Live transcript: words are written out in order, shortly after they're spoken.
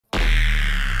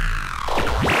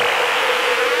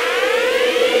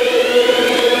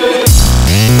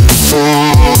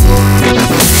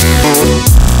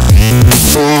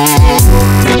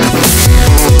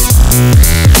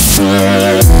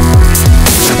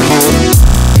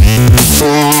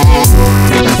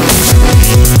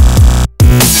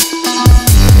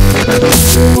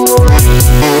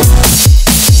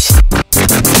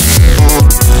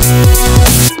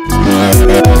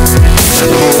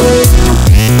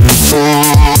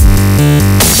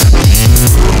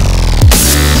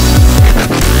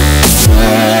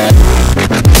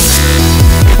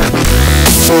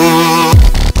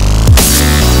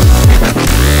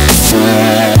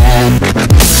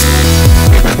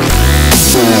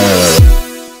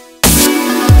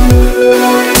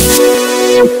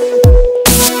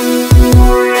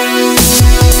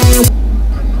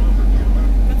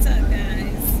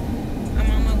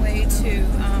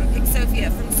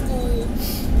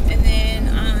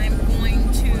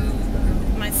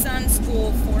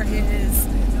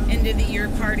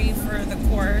cheer party for the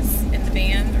chorus and the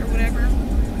band or whatever.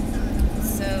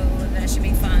 So that should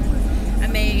be fun. I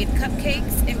made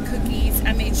cupcakes and cookies.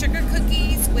 I made sugar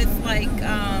cookies with like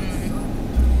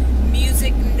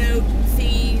music note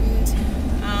themed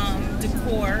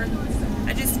decor.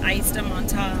 I just iced them on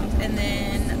top. And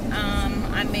then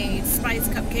I made spice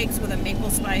cupcakes with a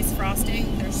maple spice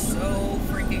frosting. They're so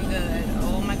freaking good.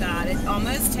 Oh my god. It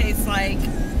almost tastes like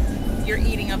you're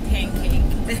eating a pancake.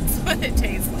 That's what it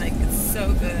tastes like. It's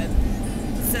so good.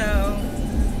 So,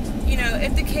 you know,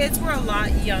 if the kids were a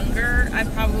lot younger, I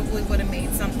probably would have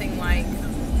made something like,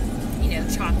 you know,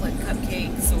 chocolate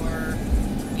cupcakes or,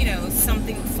 you know,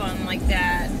 something fun like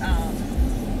that.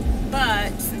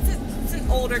 But since it's an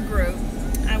older group,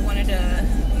 I wanted to,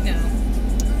 you know,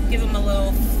 give them a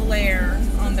little flair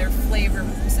on their flavor.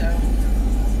 So,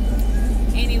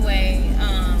 anyway,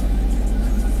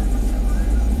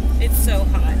 it's so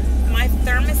hot. My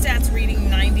thermostat's reading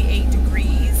 98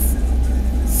 degrees,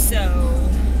 so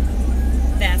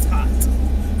that's hot.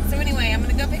 So anyway, I'm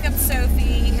gonna go pick up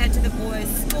Sophie, head to the boys'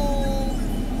 school,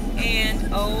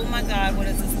 and oh my god, what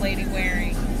is this lady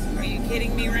wearing? Are you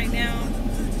kidding me right now?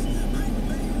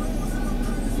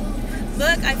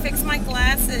 Look, I fixed my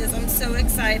glasses. I'm so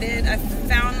excited. I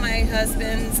found my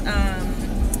husband's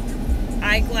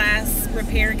eyeglass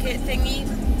repair kit thingy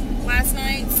last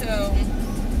night, so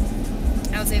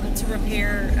I was able to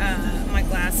repair my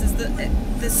glasses.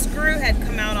 The screw had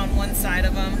come out on one side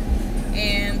of them,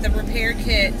 and the repair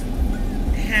kit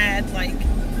had like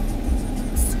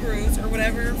screws or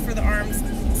whatever for the arms,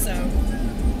 so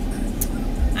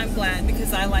I'm glad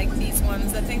because I like these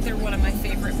ones. I think they're one of my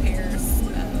favorite pairs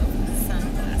of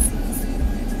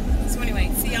sunglasses. So anyway,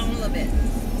 see y'all in a little bit.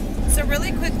 So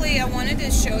really quickly, I wanted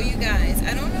to show you guys.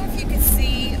 I don't know if you can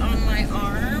see on my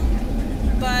arm,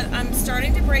 but I'm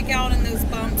starting to break out in those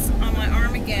bumps on my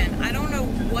arm again. I don't know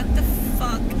what the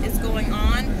fuck is going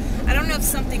on. I don't know if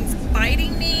something's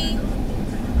biting me.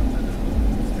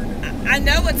 I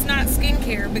know it's not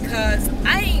skincare because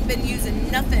I ain't been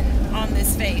using nothing on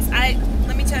this face.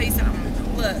 Let me tell you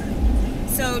something. Look.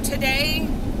 So today,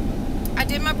 I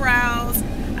did my brows.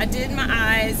 I did my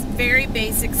eyes. Very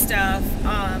basic stuff.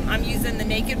 I'm using the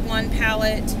Naked One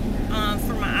palette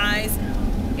for my eyes.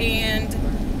 And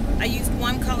I used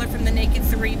one color from the Naked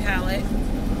 3 palette.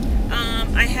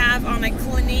 I have on a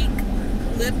Clinique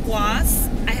lip gloss.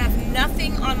 I have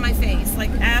nothing on my face,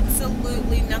 like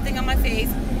absolutely nothing on my face.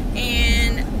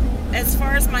 And as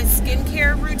far as my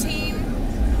skincare routine,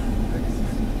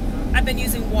 I've been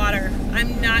using water.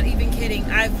 I'm not even kidding.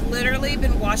 I've literally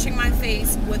been washing my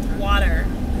face with water.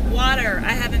 Water.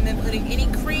 I haven't been putting any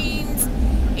creams,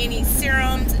 any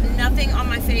serums, nothing on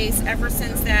my face ever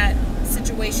since that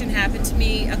situation happened to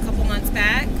me a couple months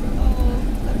back. Oh,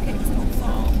 cupcakes don't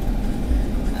fall.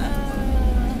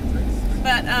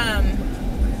 But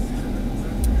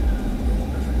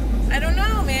I don't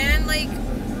know, man. Like,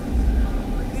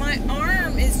 my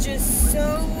arm is just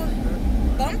so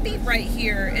bumpy right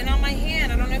here and on my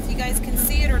hand. I don't know if you guys can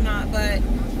see it or not, but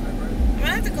I'm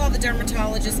gonna have to call the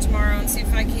dermatologist tomorrow and see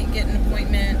if I can't get an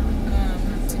appointment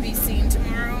to be seen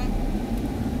tomorrow.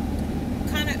 I'm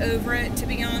kind of over it, to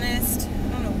be honest.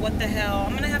 I don't know what the hell.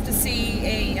 I'm gonna have to see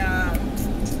a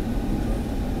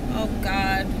oh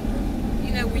god,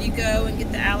 you know, where you go and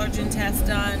get the allergen test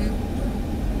done,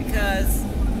 because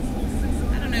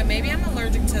I don't know, maybe I'm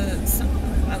allergic to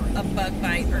a bug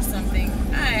bite or something.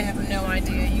 I have no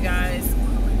idea, you guys,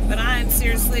 but I am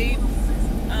seriously,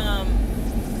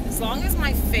 as long as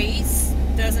my face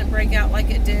doesn't break out like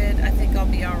it did, I think I'll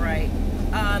be alright.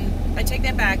 I take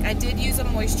that back. I did use a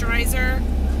moisturizer,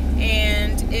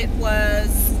 and it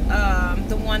was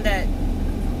the one that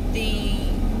the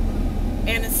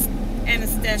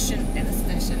esthetician,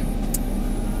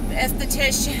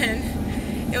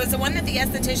 it was the one that the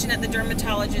esthetician at the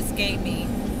dermatologist gave me.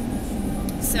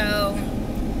 So,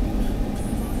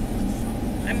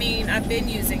 I mean, I've been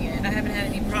using it. I haven't had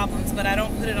any problems, but I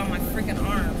don't put it on my freaking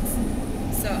arms.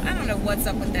 So, I don't know what's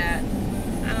up with that.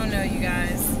 I don't know, you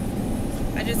guys.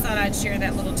 I just thought I'd share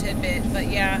that little tidbit. But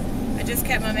yeah, I just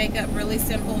kept my makeup really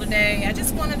simple today. I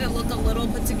just wanted to look a little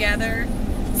put together.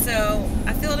 So,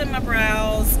 I filled in my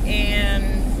brows,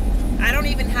 and I don't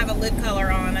even have a lid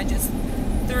color on. I just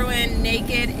threw in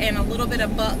Naked and a little bit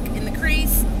of Buck in the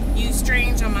crease. Used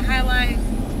Strange on my highlight.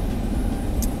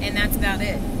 And that's about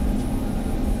it.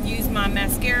 Use my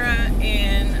mascara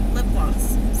and lip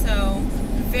gloss. So,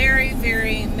 very,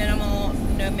 very minimal,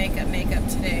 no makeup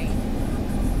today.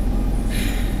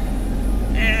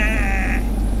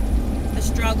 The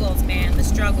struggles, man, the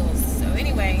struggles. So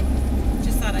anyway,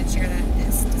 just thought I'd share that.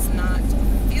 This does not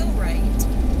feel right.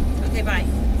 Okay, bye.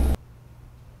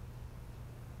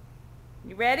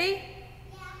 ready?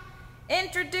 Yeah.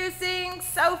 Introducing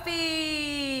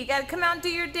Sophie. Gotta come out and do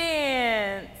your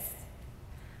dance.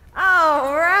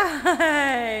 All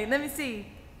right. Let me see.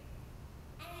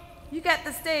 You got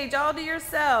the stage all to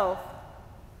yourself.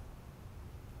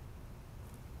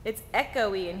 It's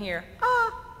echoey in here.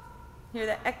 Ah, hear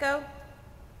that echo?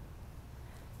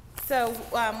 So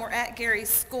we're at Gary's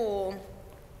school,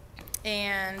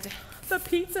 and the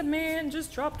pizza man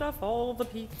just dropped off all the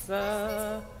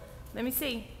pizza. Let me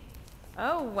see.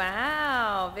 Oh,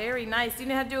 wow. Very nice. Do you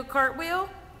know how to do a cartwheel?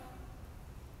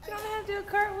 You don't know how to do a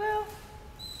cartwheel?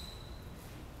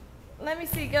 Let me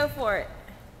see. Go for it.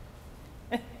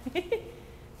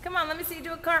 Come on, let me see you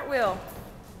do a cartwheel.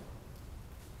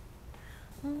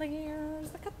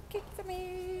 There's the cupcakes for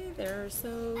me. They're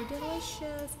so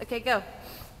delicious. Okay, go.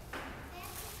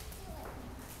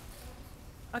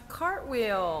 A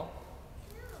cartwheel.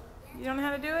 You don't know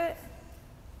how to do it?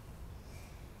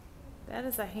 That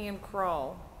is a hand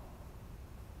crawl.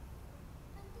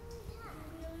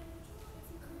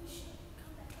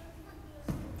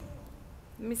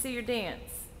 Let me see your dance.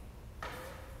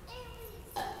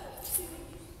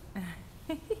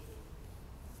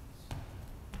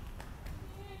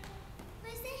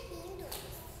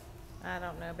 I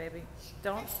don't know, baby.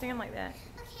 Don't stand like that.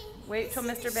 Wait till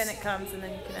Mr. Bennett comes and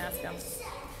then you can ask him.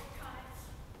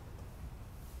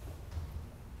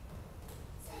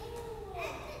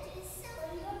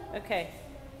 Okay.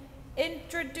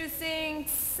 Introducing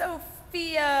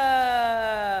Sophia.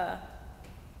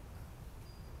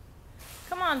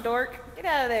 Come on, dork. Get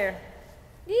out of there.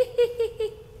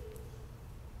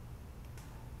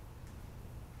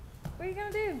 What are you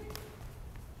going to do?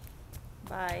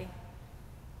 Bye.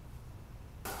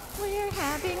 We're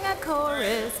having a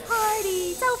chorus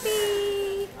party,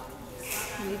 Sophie.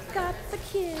 We've got the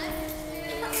kids.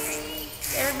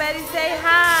 Everybody say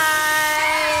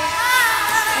hi.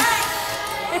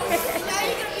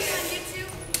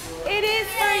 It is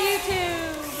for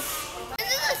YouTube.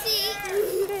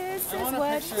 This is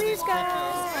what we've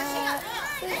got.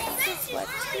 This is what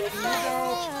we've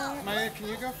got. Maya, can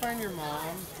you go find your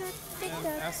mom and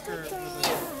ask her?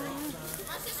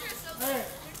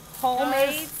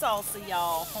 Homemade salsa,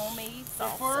 y'all. Homemade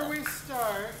salsa. Before we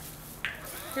start,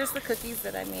 here's the cookies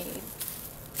that I made.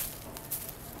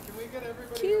 Can we get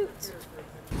everybody cute?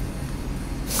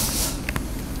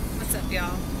 What's up,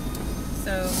 y'all?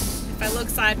 So, if I look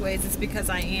sideways, it's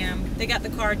because I am. They got the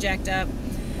car jacked up.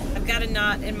 I've got a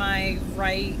knot in my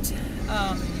right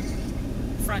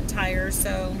front tire,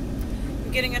 so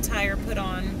I'm getting a tire put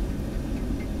on,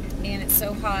 and it's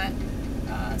so hot.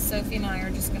 Sophie and I are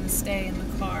just going to stay in the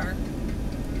car.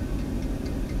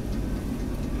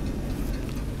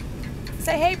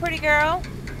 Say hey, pretty girl.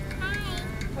 Hi.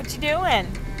 What you doing?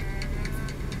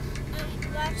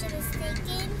 I'm watching the snake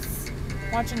games.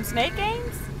 Watching snake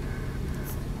games?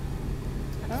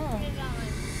 I just put it on.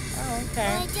 Oh, okay.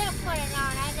 Well, I didn't put it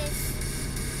on.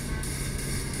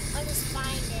 I'll just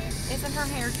find it. Isn't her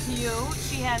hair cute?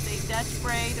 She has a Dutch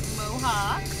braid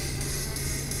mohawk.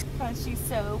 Because she's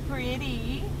so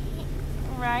pretty.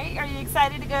 Right? Are you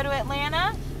excited to go to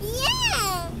Atlanta?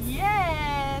 Yes!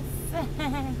 Yes!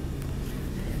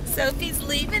 Sophie's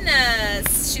leaving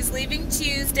us. She's leaving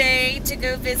Tuesday to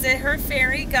go visit her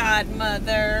fairy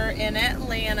godmother in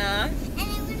Atlanta. And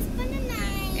I'm going to spend the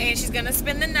night. And she's going to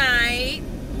spend the night.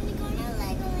 And we're going to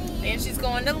Legoland. And she's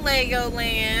going to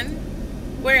Legoland.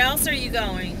 Where else are you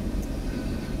going?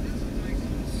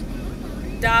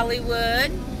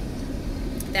 Dollywood.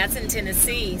 That's in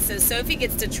Tennessee. So Sophie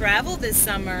gets to travel this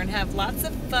summer and have lots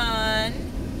of fun.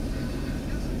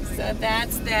 So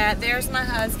that's that. There's my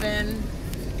husband.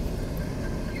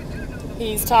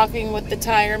 He's talking with the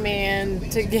tire man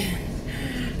to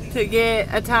get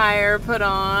a tire put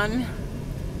on.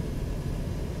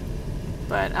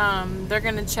 But they're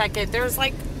gonna check it. There's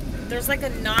like a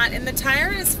knot, and the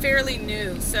tire is fairly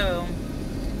new, so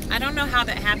I don't know how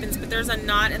that happens, but there's a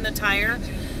knot in the tire.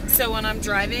 So when I'm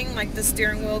driving, like, the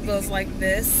steering wheel goes like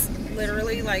this,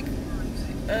 literally, like,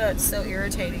 it's so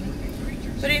irritating.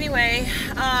 But anyway,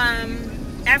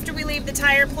 after we leave the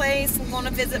tire place, I'm going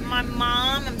to visit my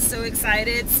mom. I'm so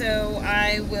excited, so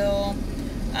I will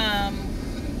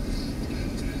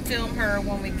film her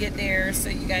when we get there so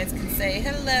you guys can say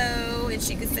hello, and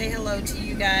she can say hello to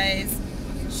you guys.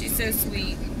 She's so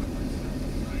sweet.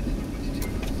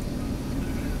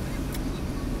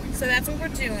 So that's what we're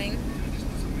doing.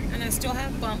 And I still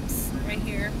have bumps right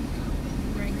here.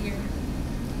 Right here.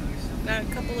 Got a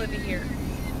couple over here.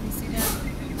 You see that?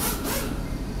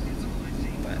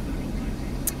 But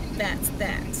that's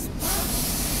that.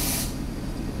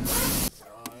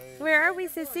 Where are we,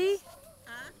 Sissy?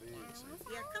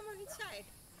 Yeah, come on inside.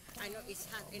 I know it's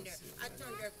hot in there. I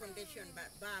turned air condition, but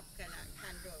Bob cannot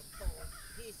handle cold.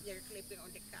 He's there sleeping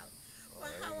on the couch. Well,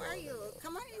 how are you?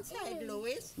 Come on inside,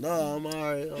 Louis. No, I'm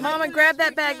alright. Mama, grab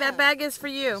that bag. That bag is for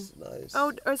you. Nice.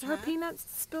 Oh, is her peanuts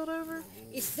spilled over?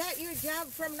 Is that your job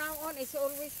from now on? It's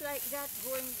always like that,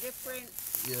 going different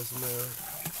Yes,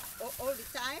 ma'am. all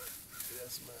the time?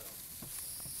 Yes, ma'am.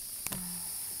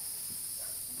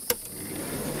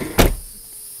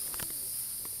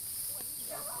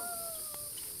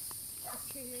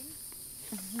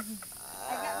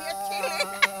 I got me a chilling.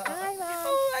 Hi, Mom.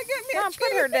 Oh, I got me a Mom, put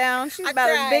her chilling. down. She's I about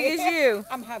as big tried. as you.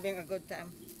 I'm having a good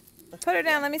time. Put her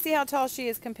down. Let me see how tall she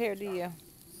is compared to you.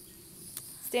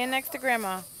 Stand next to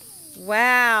Grandma.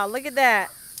 Wow, look at that.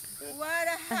 What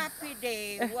a happy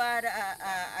day. What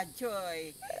a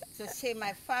joy to see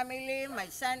my family, my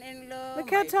son-in-law. Look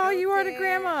how my tall you are to daughter,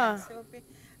 Grandma. and Sophie.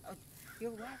 Oh,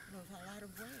 your wife lost a lot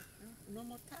of weight. No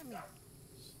more tummy.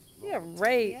 Yeah,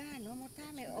 right. Yeah, no more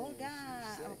tummy. Oh,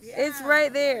 yeah. It's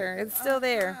right there. It's still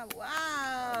there.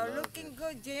 Wow, looking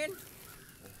good, Jen.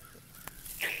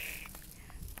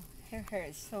 Her hair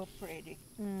is so pretty.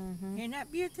 Mm-hmm. You're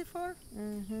not beautiful?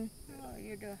 Mm-hmm. Oh,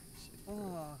 you do.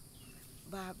 Oh,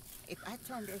 Bob, if I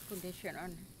turn the air conditioner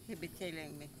on, he'll be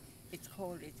telling me it's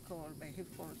cold, but he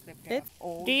falls asleep. It's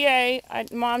old. DA,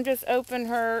 Mom just opened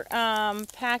her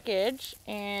package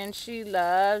and she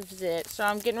loves it. So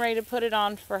I'm getting ready to put it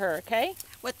on for her, okay?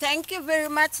 Well, thank you very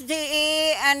much,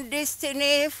 DA and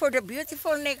Destiny, for the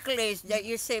beautiful necklace that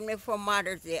you sent me for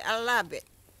Mother's Day. I love it.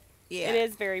 Yeah. It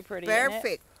is very pretty, isn't it?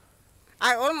 Perfect.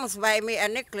 I almost buy me a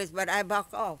necklace, but I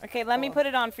back off. Okay, let me put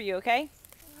it on for you, okay?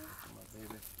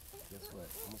 Guess what?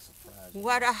 I'm a surprise.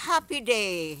 What a happy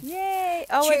day. Yay!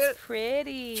 Oh, Chil- it's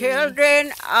pretty.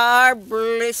 Children are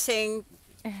blessing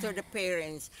to the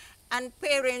parents, and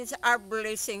parents are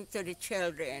blessing to the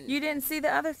children. You didn't see the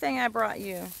other thing I brought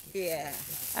you. Yeah.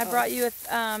 I brought you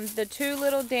the two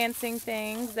little dancing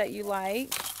things that you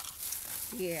like.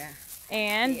 Yeah.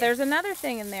 And Yeah. there's another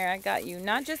thing in there I got you.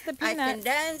 Not just the I can peanuts.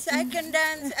 dance, I can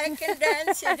dance, I can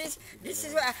dance. And this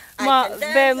is what I Ma, can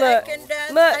there, dance, look. I can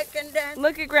dance, Look. I can dance.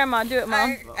 Look at Grandma. Do it, Mom.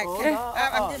 I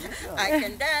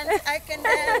can dance, I can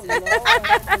dance.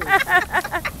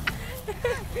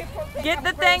 People think Get I'm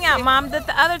the thing crazy. out, Mom. The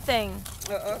other thing.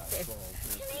 Oh, okay.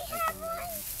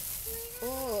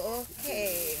 Oh,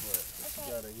 okay.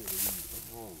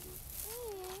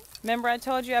 Remember I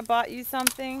told you I bought you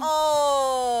something?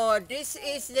 Oh, this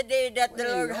is the day that the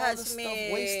Wait, Lord all has this stuff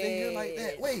made. wasting here like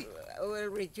that. Wait. Will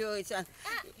rejoice.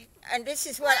 And this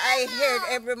is what I heard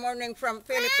every morning from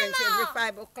Philippines every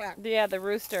 5 o'clock. Yeah, the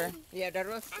rooster. Yeah, the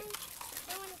rooster. I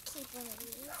want to keep one of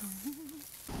these.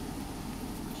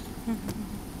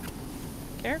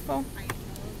 Careful.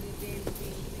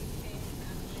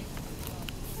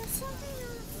 There's something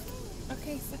on the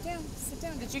Okay, sit down. Sit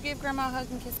down. Did you give Grandma a hug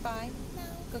and kiss bye? No.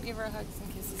 Go give her a hug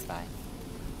and kisses bye.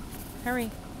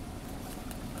 Hurry.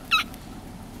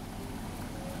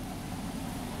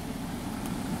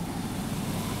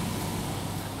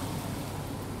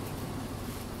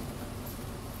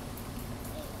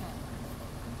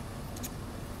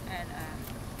 And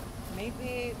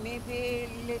maybe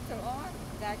later on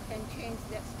that can change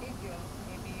that schedule.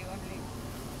 Maybe you only.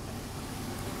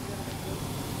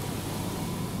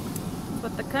 That's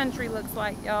what the country looks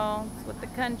like, y'all. That's what the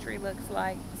country looks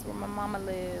like. That's where my mama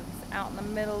lives, out in the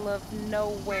middle of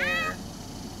nowhere.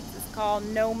 This is called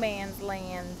no man's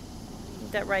land. Is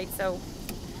that right? So, all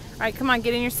right, come on,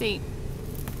 get in your seat.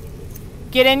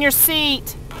 Get in your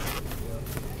seat.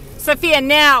 Sophia,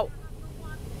 now.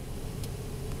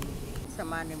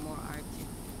 Some animal Archie.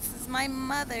 This is my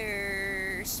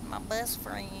mother. She's my best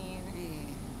friend.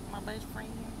 Yeah. My best friend.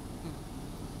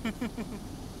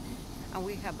 And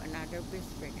we have another best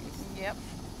friend. Yep.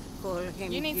 Call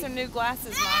him. You need Jim. some new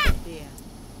glasses, Mom. Yeah.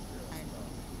 I know.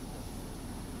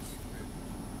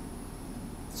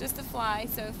 It's just a fly,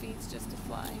 Sophie. It's just a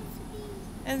fly.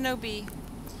 There's no bee.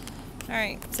 All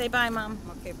right. Say bye, Mom.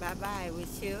 Okay, bye-bye. We'll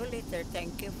see you later.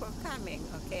 Thank you for coming.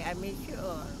 Okay, I miss you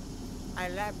all. I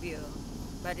love you.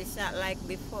 But it's not like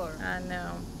before. I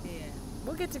know. Yeah.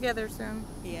 We'll get together soon.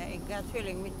 Yeah, it got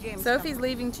feeling with James. Sophie's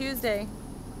leaving Tuesday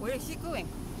Where is she going?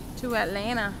 to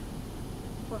Atlanta.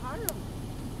 For how long?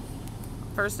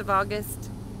 1st of August.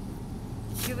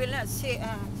 She will not see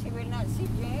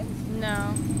James?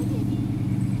 No.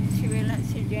 She will not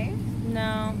see James?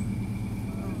 No.